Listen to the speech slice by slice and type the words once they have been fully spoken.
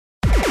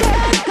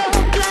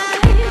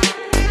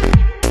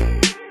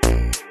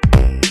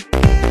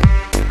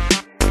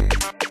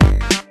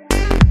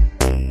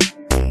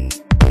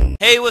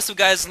Hey, what's up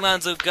guys,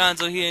 Lonzo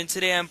Gonzo here, and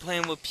today I'm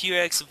playing with Pure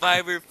X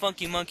Survivor,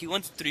 Funky Monkey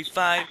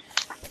 1235.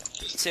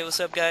 Say what's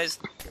up guys.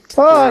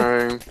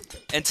 Hi.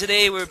 And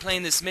today we're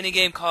playing this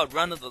minigame called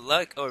Run of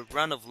Luck.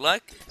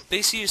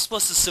 Basically you're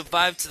supposed to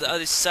survive to the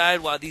other side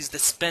while these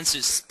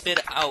dispensers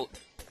spit out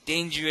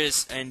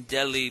dangerous and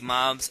deadly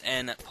mobs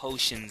and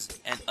potions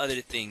and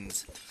other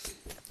things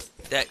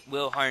that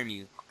will harm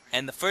you.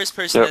 And the first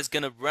person that's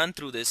gonna run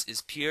through this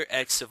is Pure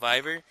X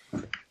Survivor.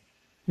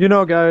 You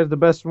know, guys, the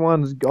best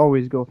ones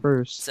always go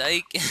first.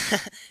 Psych.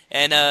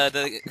 And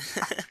the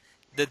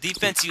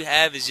defense you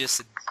have is just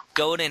a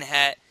golden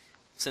hat,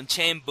 some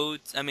chain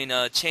boots.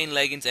 Chain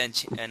leggings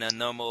and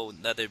normal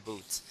leather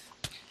boots.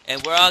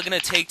 And we're all gonna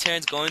take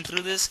turns going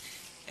through this.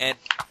 And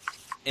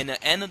in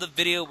the end of the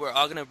video, we're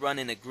all gonna run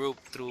in a group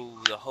through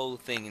the whole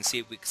thing and see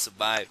if we can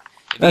survive.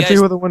 Let's see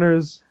who the winner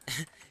is.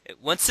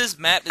 Once this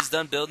map is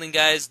done building,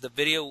 guys,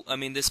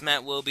 this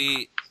map will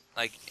be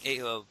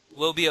available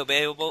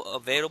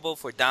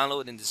for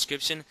download in the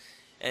description.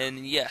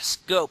 And yes,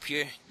 go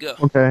Pure, go.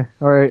 Okay,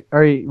 all right.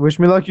 Wish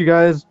me luck, you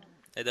guys.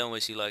 I don't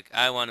wish you luck.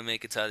 I want to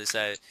make it to the other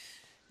side.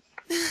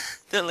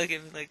 Don't look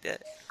at me like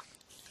that.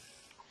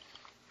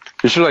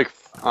 You should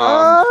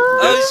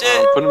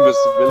put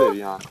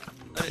invisibility on.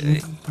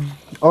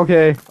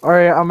 Okay, all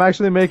right. I'm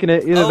actually making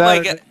it. Either that. Oh my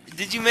god!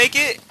 Did you make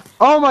it?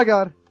 Oh my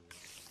god!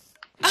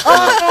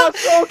 Oh,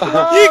 so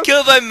close! You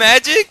killed by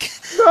magic?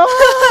 No!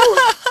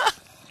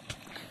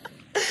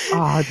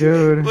 Ah,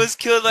 dude. Was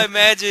killed by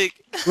magic.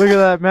 Look at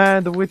that,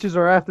 man. The witches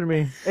are after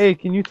me. Hey,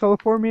 can you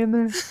teleport me in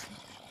there?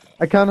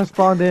 I kind of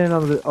spawned in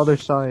on the other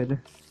side.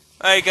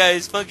 Alright,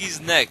 guys.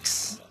 Funky's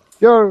next.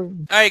 Yo.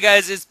 Alright,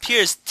 guys. It's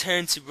Pure's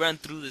turn to run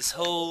through this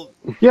whole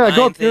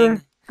go thing.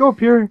 Pure. Go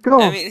Pure. Go.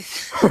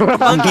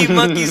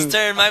 Monkey's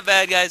turn. My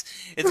bad, guys.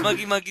 It's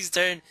Monkey's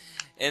turn.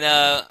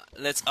 And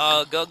let's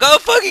all go. Go,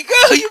 Funky,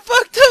 go! You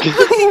fucked up,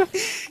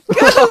 Funky!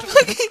 Go,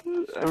 Funky!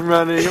 I'm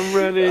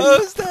running.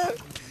 Oh, stop.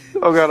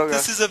 Oh god.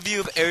 This is a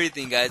view of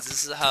everything, guys.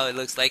 This is how it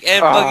looks like.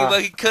 And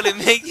Funky couldn't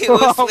make it.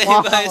 Was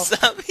slain by a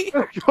zombie.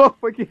 Go,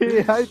 Funky!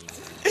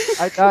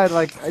 I died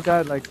like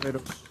right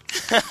away.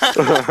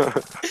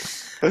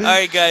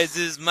 Alright, guys.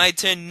 This is my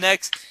turn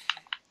next.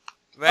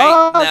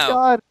 Now.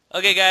 God.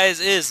 Okay, guys.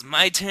 It is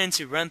my turn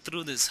to run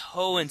through this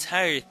whole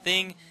entire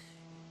thing.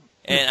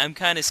 And I'm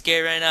kind of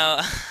scared right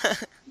now.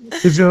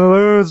 He's gonna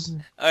lose.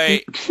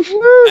 Alright.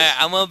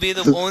 I'm gonna be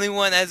the only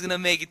one that's gonna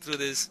make it through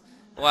this.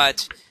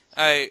 Watch.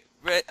 Alright.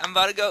 I'm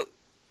about to go.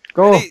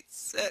 Go. Ready,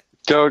 set,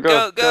 go.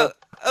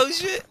 Oh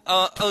shit.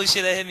 Oh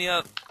shit, that hit me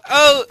up.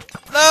 Oh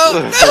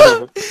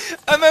no.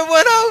 I'm at 1-0.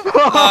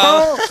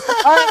 Oh,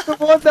 I'm the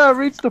one that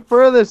reached the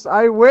furthest.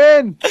 I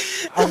win.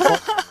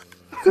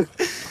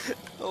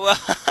 Wow.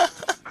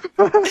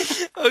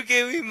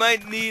 Okay, we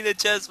might need a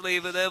chest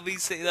plate, but that'll be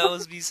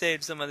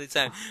saved some other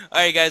time.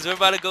 Alright guys, we're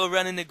about to go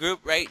run in the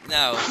group right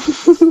now.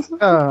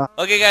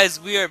 Okay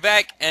guys, we are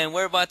back and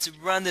we're about to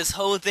run this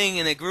whole thing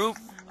in a group.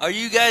 Are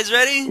you guys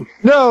ready?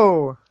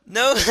 No.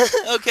 No?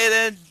 Okay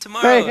then,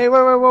 tomorrow. Hey,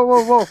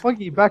 whoa,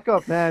 Funky, back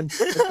up, man.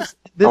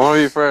 I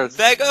wanna be first.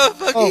 Back up,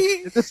 Funky. Oh,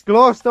 it's this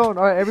glowstone.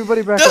 Alright,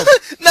 everybody back up.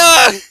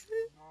 No!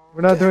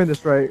 We're not doing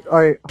this right.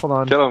 Alright, hold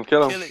on. Kill him.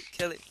 Kill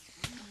it.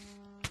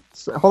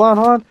 Hold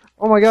on.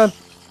 Oh my god.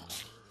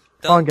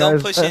 Don't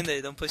push in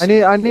there. Don't push. I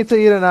need to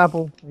eat an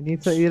apple. Me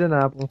too.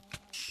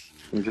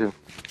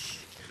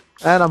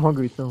 And I'm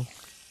hungry too.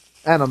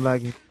 And I'm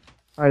lagging.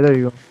 Alright, there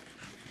you go.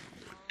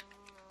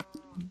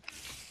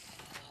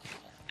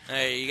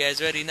 Alright, you guys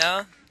ready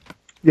now?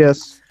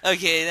 Yes.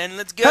 Okay, then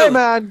let's go. Hey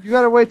man, you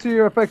gotta wait till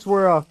your effects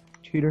wear off,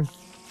 cheater.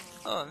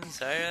 Oh, I'm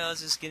sorry. I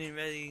was just getting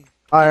ready.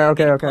 Alright,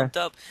 okay. Pumped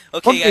up.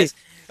 Okay, Funky, guys.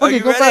 Are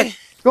you ready?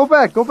 Go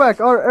back. Alright,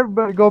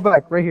 everybody go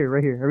back. Right here.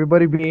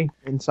 Everybody be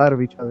inside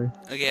of each other.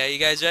 Okay, are you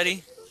guys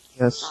ready?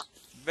 Yes.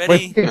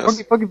 Ready?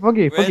 Wait,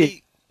 Funky.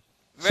 Ready?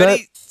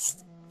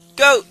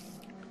 Go!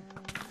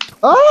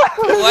 Oh!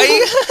 Why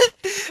you...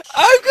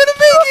 I'm gonna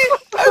make it!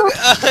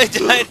 I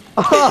died.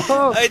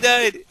 I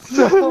died.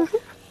 No.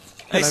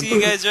 I see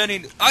you guys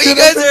running. Oh, you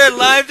guys are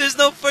alive? There's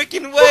no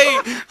freaking way!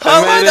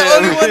 How am I the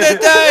only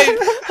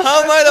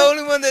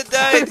one that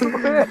died?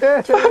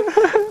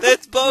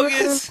 That's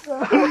bogus.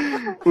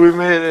 We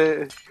made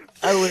it.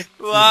 I win.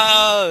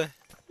 Wow.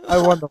 I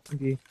won the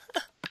Funky.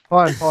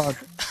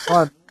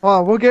 Hold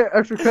on. We'll get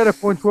extra credit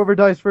points whoever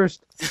dies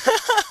first.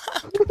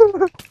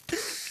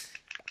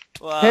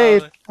 Wow. Hey,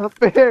 it's not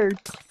fair.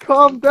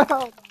 Calm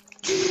down.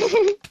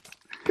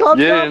 Calm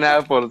You down. didn't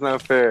have one. It's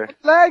not fair.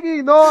 It's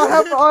lagging. No, I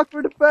have an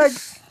awkward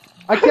effect.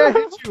 I can't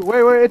hit you.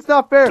 Wait. It's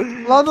not fair.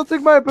 Lonzo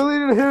took my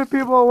ability to hit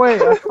people away.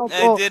 I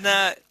did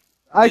not.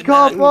 I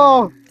can't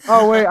fall.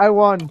 Oh wait, I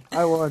won,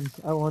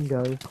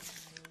 guys.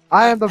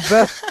 I am the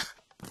best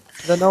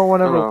that no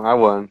one ever. No, I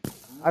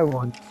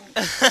won.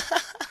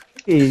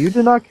 Hey, you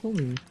did not kill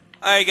me.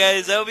 Alright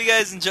guys, I hope you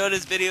guys enjoyed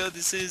this video.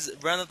 This is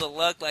Run of the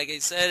Luck. Like I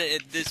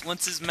said,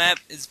 once this map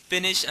is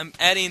finished, I'm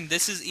adding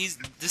this is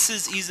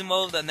easy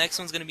mode. The next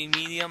one's gonna be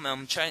medium.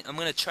 I'm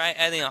gonna try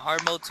adding a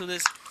hard mode to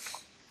this.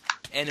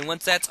 And then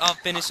once that's all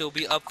finished, it'll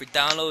be up for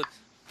download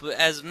But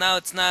as of now,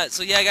 it's not.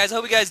 So yeah, guys,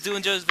 hope you guys do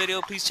enjoy this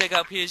video. Please check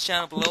out Pierce's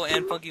channel below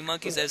and Funky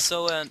Monkeys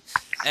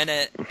and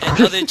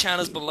other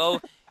channels below.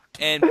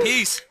 And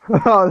peace.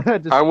 Oh,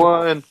 that just I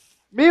won.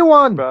 me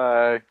won.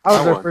 Bye. I was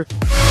I there won.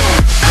 first.